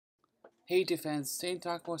Hey Defense, same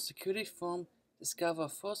talk about security firm discover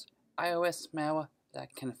first iOS malware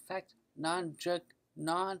that can affect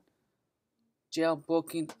non-jailbroken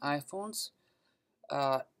iPhones.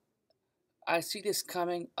 Uh, I see this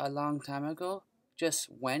coming a long time ago, just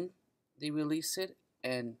when they release it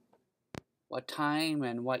and what time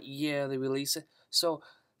and what year they release it. So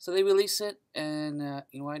they release it, and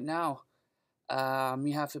right now,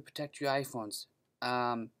 you have to protect your iPhones.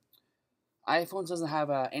 iPhones doesn't have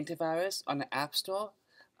an antivirus on the App Store.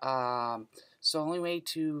 So the only way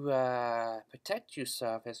to protect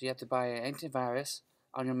yourself is you have to buy an antivirus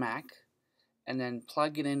on your Mac and then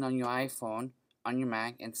plug it in on your iPhone on your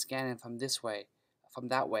Mac and scan it from that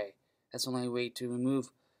way. That's the only way to remove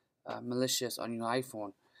malicious on your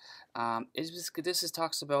iPhone. This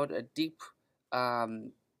talks about a deep, no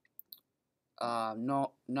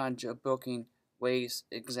non-jailbroken ways.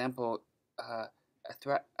 Example, a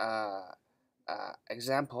threat.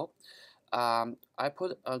 Example, going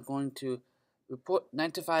to report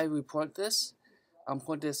 95 report this.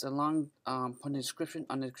 Put this along, put the description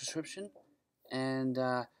on the description, and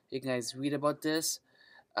you guys read about this.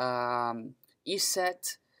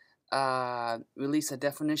 ESET released a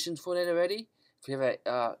definition for it already.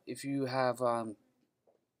 If you have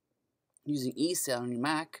using ESET on your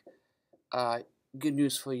Mac, good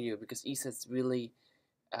news for you, because ESET's really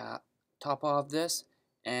top of this,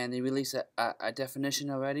 and they released a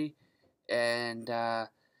definition already, and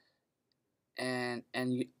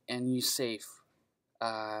you safe.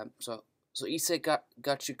 So ESET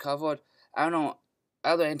got you covered. I don't know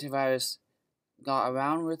other antivirus got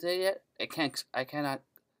around with it yet. I cannot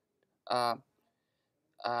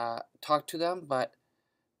talk to them, but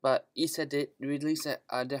ESET did release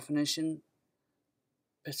a definition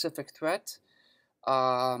specific threat.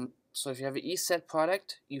 So if you have an ESET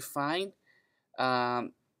product, you find.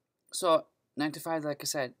 So 95, like I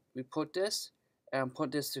said, we put this and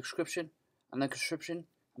put this description on the description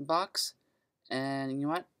box, and you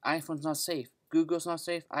know what? iPhone's not safe. Google's not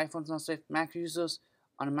safe. iPhone's not safe. Mac users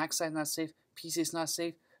on the Mac side not safe. PC's not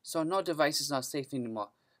safe. So no device is not safe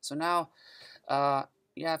anymore. So now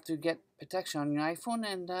you have to get protection on your iPhone,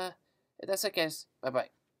 and that's it, guys. Bye bye.